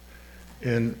church.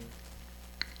 And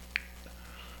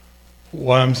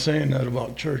why I'm saying that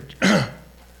about church,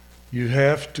 you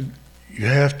have to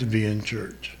be in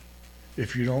church.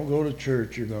 If you don't go to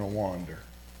church, you're going to wander.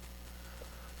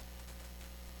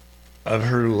 I've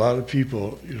heard a lot of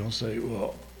people, say,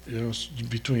 well,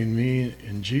 between me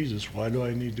and Jesus, why do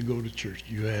I need to go to church?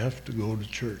 You have to go to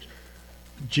church.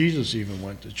 Jesus even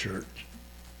went to church.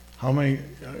 How many,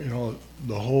 the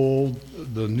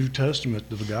New Testament,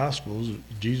 the Gospels,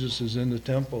 Jesus is in the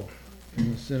temple,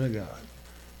 in the synagogue.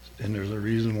 And there's a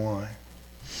reason why.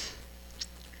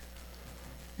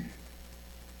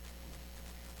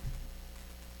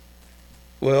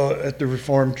 Well, at the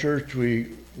Reformed Church,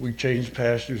 we changed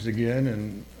pastors again,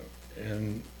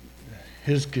 and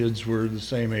his kids were the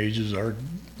same age as our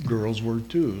girls were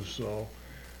too. So,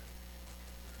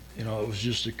 it was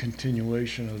just a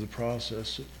continuation of the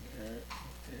process.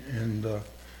 And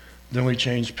then we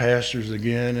changed pastors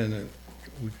again, and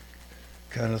we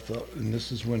kind of thought, and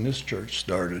this is when this church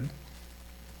started.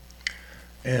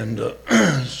 And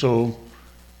so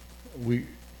we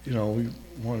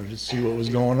wanted to see what was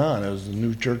going on. It was a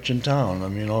new church in town. I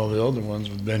mean, all the other ones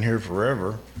have been here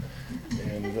forever.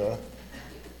 And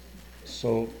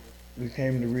so we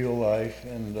came to Real Life,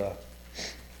 and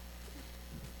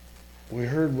we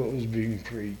heard what was being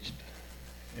preached,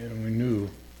 and we knew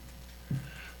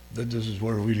that this is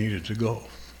where we needed to go.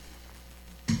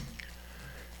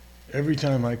 Every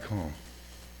time I come,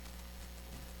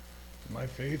 my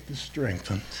faith is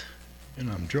strengthened, and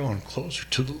I'm drawn closer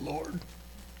to the Lord.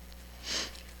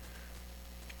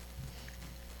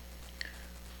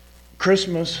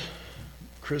 Christmas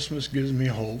gives me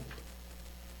hope.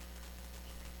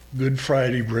 Good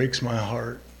Friday breaks my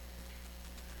heart.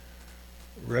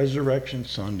 Resurrection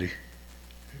Sunday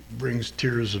brings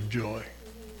tears of joy.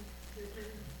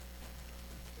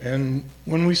 And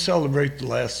when we celebrate the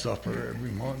Last Supper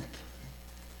every month,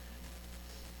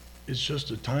 it's just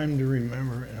a time to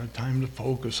remember and a time to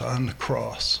focus on the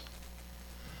cross.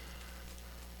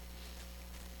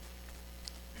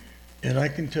 And I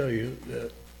can tell you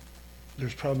that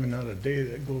there's probably not a day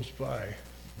that goes by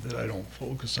that I don't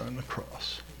focus on the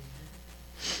cross.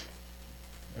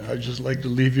 And I'd just like to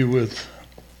leave you with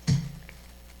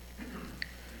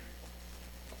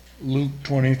Luke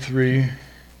 23,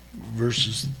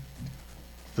 verses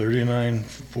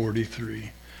 39-43.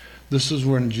 This is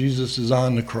when Jesus is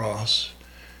on the cross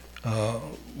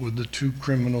with the 2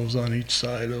 criminals on each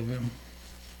side of him.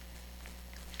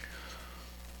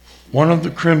 One of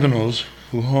the criminals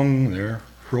who hung there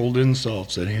hurled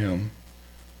insults at him.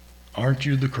 "Aren't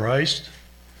you the Christ?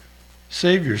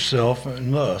 Save yourself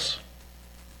and us."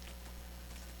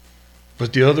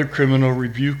 But the other criminal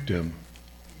rebuked him.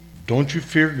 "Don't you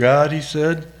fear God," he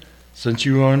said, "since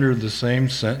you are under the same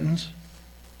sentence?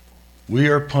 We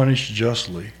are punished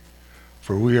justly,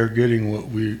 for we are getting what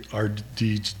our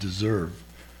deeds deserve.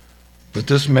 But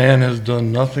this man has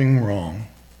done nothing wrong."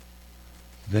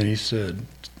 Then he said,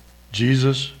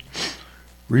 "Jesus,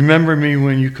 remember me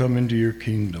when you come into your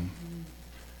kingdom."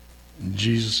 And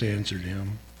Jesus answered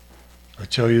him, "I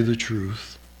tell you the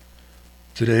truth.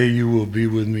 Today you will be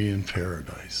with me in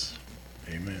paradise."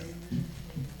 Amen.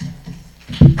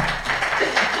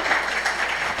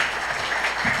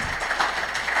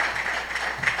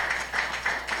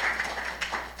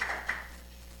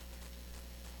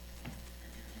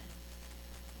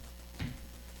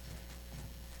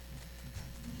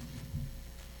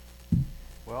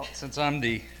 Well, since I'm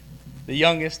the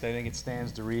youngest, I think it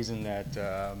stands to reason that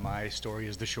my story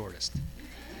is the shortest.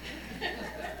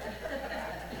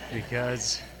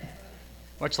 Because,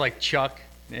 much like Chuck,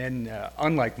 and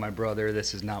unlike my brother,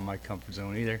 this is not my comfort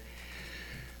zone either.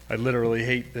 I literally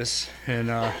hate this,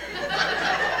 and I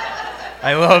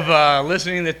love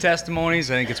listening to testimonies.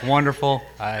 I think it's wonderful.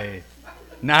 I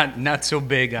not so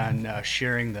big on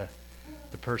sharing the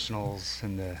personals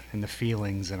and the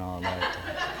feelings and all that.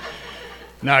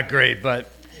 Not great,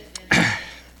 but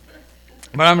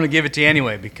I'm going to give it to you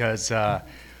anyway because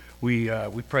we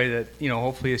pray that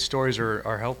hopefully the stories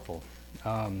are helpful.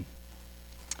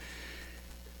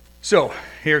 So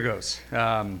here goes.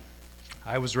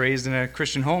 I was raised in a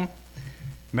Christian home,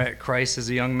 met Christ as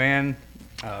a young man,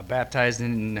 baptized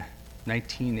in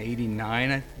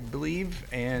 1989, I believe,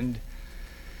 and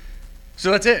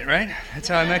so that's it, right? That's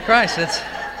how I met Christ. That's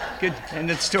good.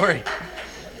 End of story.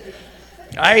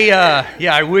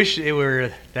 I wish it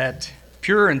were that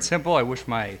pure and simple. I wish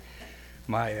my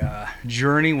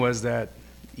journey was that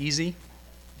easy.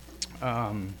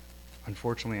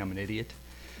 Unfortunately, I'm an idiot,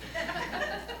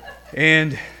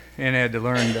 and I had to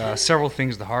learn several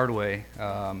things the hard way.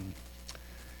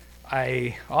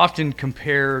 I often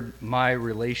compared my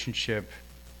relationship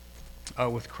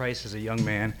with Christ as a young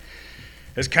man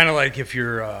as kind of like if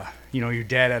your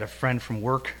dad had a friend from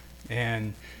work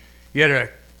and you had a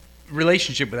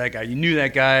relationship with that guy. You knew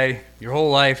that guy your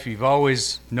whole life. You've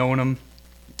always known him.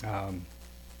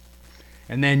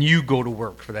 And then you go to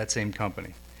work for that same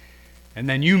company. And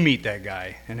then you meet that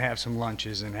guy and have some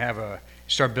lunches and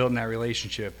start building that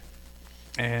relationship.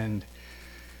 And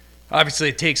obviously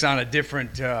it takes on a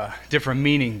different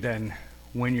meaning than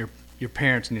when your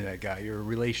parents knew that guy. Your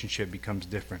relationship becomes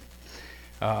different.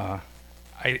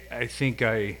 I think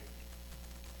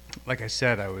like I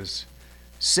said, I was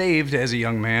saved as a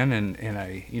young man, and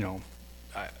I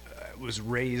was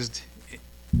raised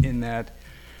in that.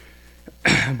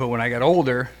 But when I got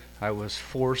older, I was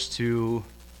forced to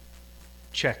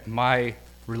check my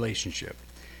relationship,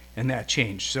 and that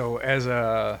changed. So as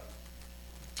a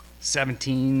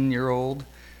 17-year-old,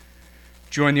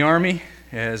 joined the Army.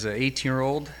 As an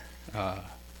 18-year-old,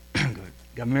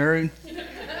 got married,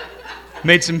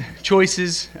 made some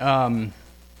choices.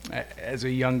 As a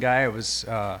young guy,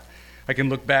 I can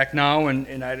look back now,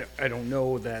 and I don't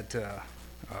know that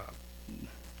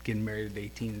getting married at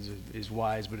 18 is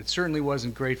wise, but it certainly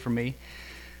wasn't great for me.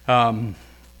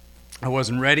 I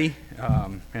wasn't ready,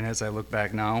 and as I look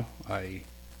back now, I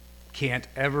can't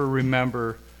ever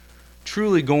remember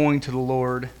truly going to the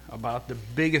Lord about the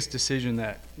biggest decision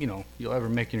that you'll ever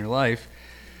make in your life.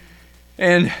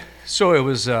 And so it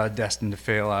was destined to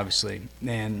fail, obviously.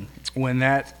 And when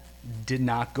that did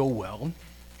not go well,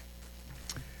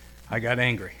 I got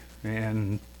angry,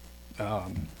 and I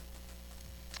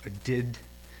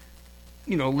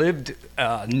lived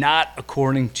not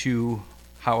according to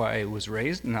how I was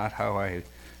raised, not how I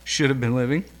should have been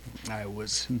living. I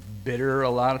was bitter a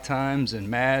lot of times and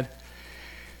mad.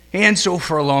 And so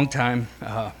for a long time,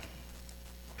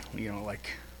 like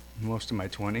most of my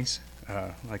 20s,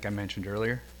 like I mentioned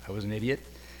earlier, I was an idiot.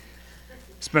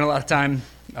 Spent a lot of time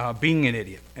being an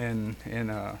idiot and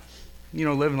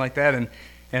living like that. And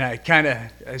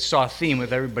I saw a theme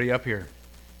with everybody up here.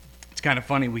 It's kind of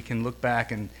funny. We can look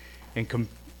back and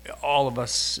all of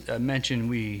us mentioned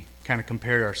we kind of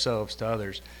compared ourselves to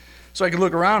others. So I could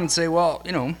look around and say, well,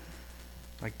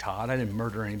 like Todd, I didn't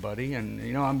murder anybody, and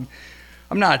I'm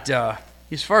not,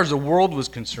 as far as the world was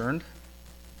concerned,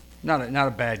 not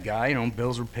a bad guy.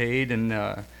 Bills were paid, and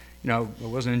I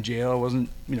wasn't in jail. I wasn't,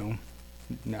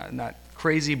 not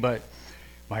crazy, but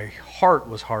my heart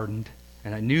was hardened,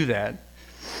 and I knew that.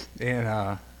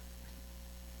 And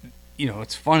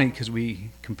it's funny because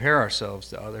we compare ourselves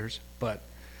to others, but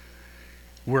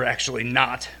we're actually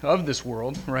not of this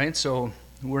world, right? So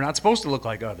we're not supposed to look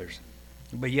like others,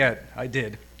 but yet I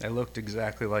did. I looked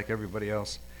exactly like everybody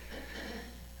else.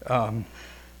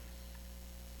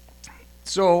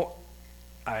 So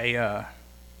I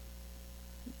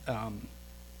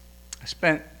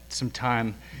spent some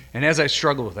time, and as I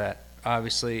struggled with that,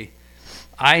 obviously,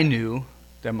 I knew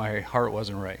that my heart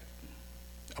wasn't right.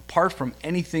 Apart from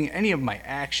any of my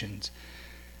actions,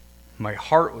 my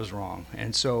heart was wrong.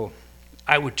 And so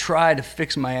I would try to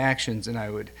fix my actions, and I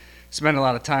would spend a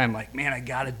lot of time like, man, I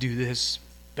got to do this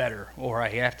better, or I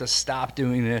have to stop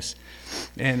doing this.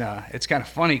 And it's kind of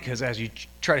funny because as you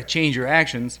try to change your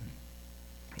actions,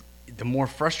 the more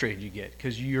frustrated you get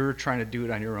because you're trying to do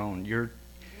it on your own.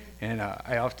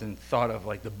 I often thought of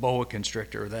like the boa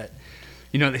constrictor that,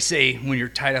 they say when you're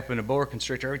tied up in a boa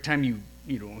constrictor, every time you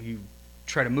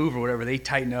try to move or whatever, they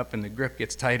tighten up and the grip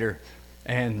gets tighter.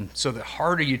 And so the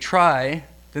harder you try,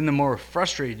 then the more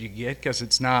frustrated you get because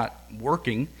it's not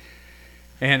working.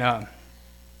 And I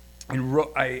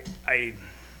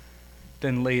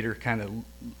then later kind of,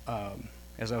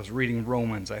 as I was reading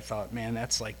Romans, I thought, man,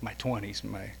 that's like my 20s,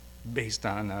 based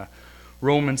on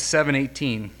Romans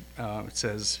 7:18. It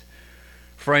says,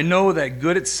 "For I know that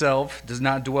good itself does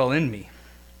not dwell in me,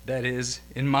 that is,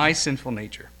 in my sinful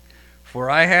nature. For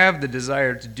I have the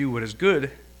desire to do what is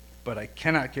good, but I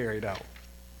cannot carry it out.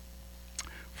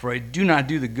 For I do not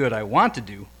do the good I want to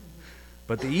do,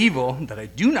 but the evil that I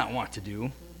do not want to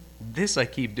do, this I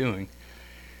keep doing.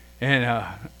 And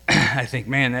I think,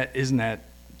 man, isn't that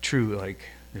true? Like,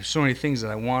 there's so many things that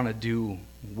I want to do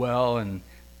well, and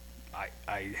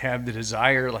I have the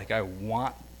desire, like I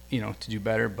want, to do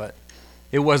better, but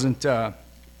it wasn't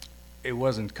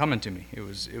coming to me. It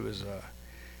was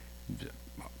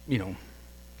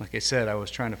like I said, I was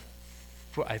trying to,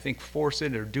 I think, force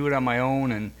it or do it on my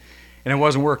own, and it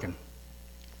wasn't working.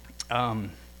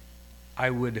 I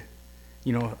would,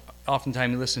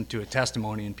 oftentimes you listen to a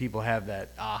testimony and people have that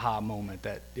aha moment,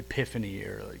 that epiphany,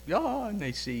 or like, and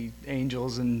they see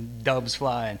angels and doves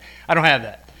fly, and I don't have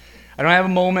that. I don't have a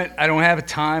moment. I don't have a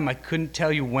time. I couldn't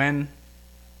tell you when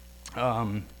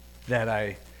I'll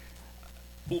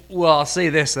say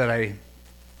this, that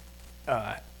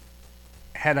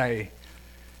had I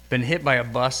been hit by a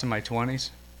bus in my 20s,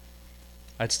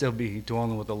 I'd still be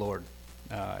dwelling with the Lord.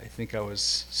 I think I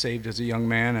was saved as a young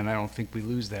man, and I don't think we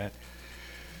lose that.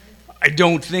 I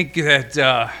don't think that,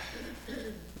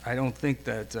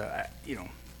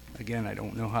 again, I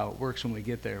don't know how it works when we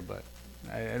get there, but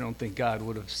I don't think God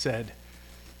would have said,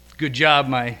 "Good job,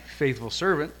 my faithful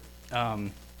servant."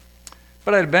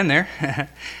 But I'd have been there.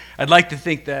 I'd like to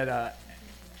think that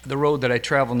the road that I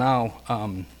travel now,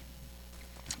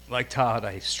 like Todd,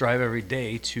 I strive every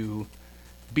day to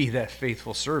be that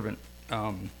faithful servant.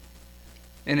 And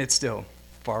it's still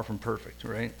far from perfect,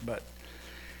 right? But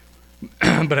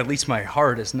at least my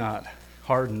heart is not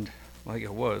hardened like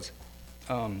it was.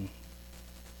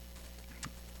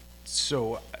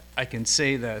 So I can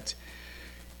say that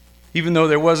even though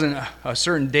there wasn't a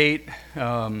certain date,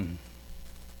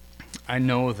 I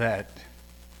know that,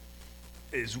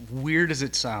 as weird as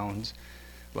it sounds,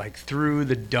 like through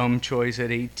the dumb choice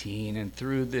at 18 and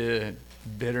through the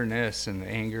bitterness and the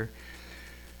anger,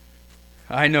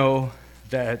 I know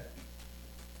that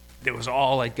it was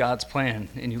all like God's plan.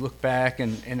 And you look back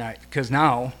because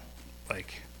now,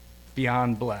 like,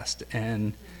 beyond blessed.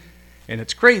 And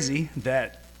it's crazy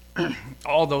that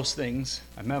all those things,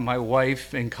 I met my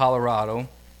wife in Colorado,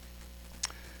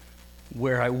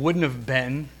 where I wouldn't have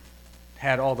been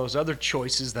had all those other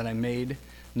choices that I made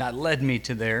not led me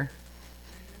to there.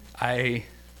 I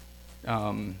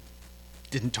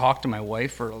didn't talk to my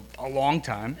wife for a long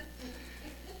time,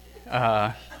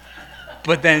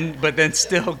 but then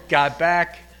still got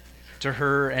back to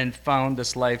her and found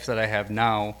this life that I have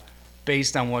now,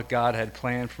 based on what God had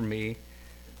planned for me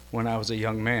when I was a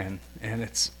young man. And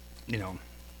it's,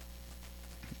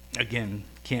 again,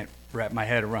 can't wrap my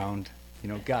head around,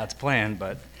 God's plan,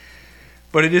 but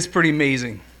it is pretty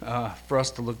amazing for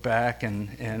us to look back and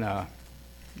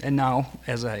now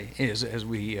as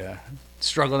we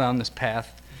struggle down this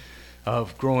path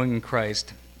of growing in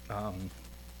Christ,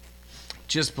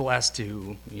 just blessed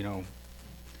to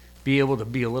be able to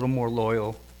be a little more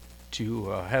loyal to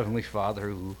Heavenly Father,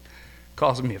 who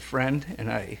calls me a friend,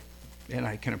 and I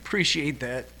can appreciate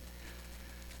that.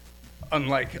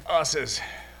 Unlike us as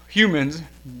humans,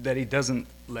 that He doesn't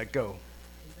let go.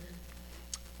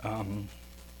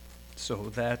 So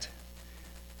that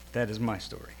is my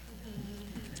story.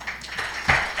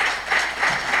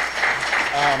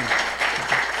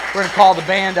 We're going to call the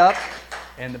band up,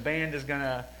 and the band is going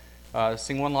to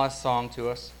sing one last song to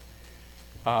us.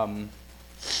 All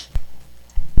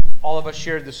of us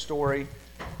shared this story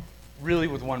really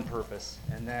with one purpose,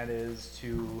 and that is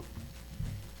to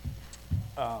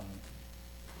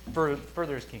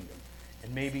further His kingdom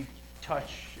and maybe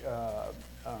touch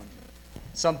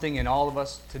something in all of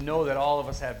us, to know that all of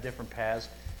us have different paths.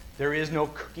 There is no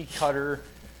cookie cutter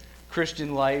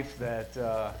Christian life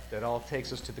that all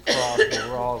takes us to the cross, but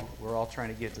we're all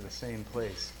trying to get to the same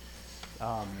place.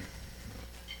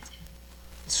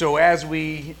 So as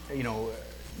we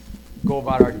go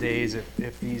about our days,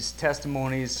 if these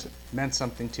testimonies meant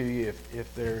something to you,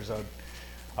 if there's a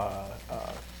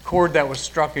chord that was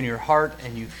struck in your heart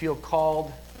and you feel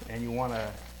called and you want to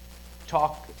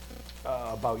talk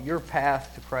about your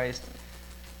path to Christ,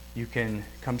 you can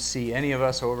come see any of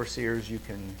us overseers. You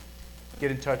can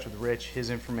get in touch with Rich. His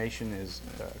information is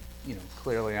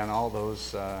clearly on all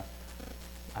those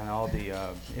on all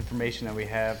the information that we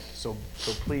have. So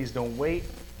please don't wait.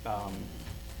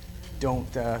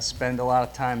 Don't spend a lot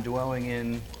of time dwelling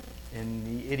in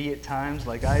the idiot times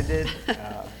like I did.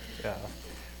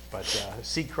 But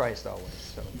seek Christ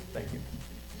always. So thank you.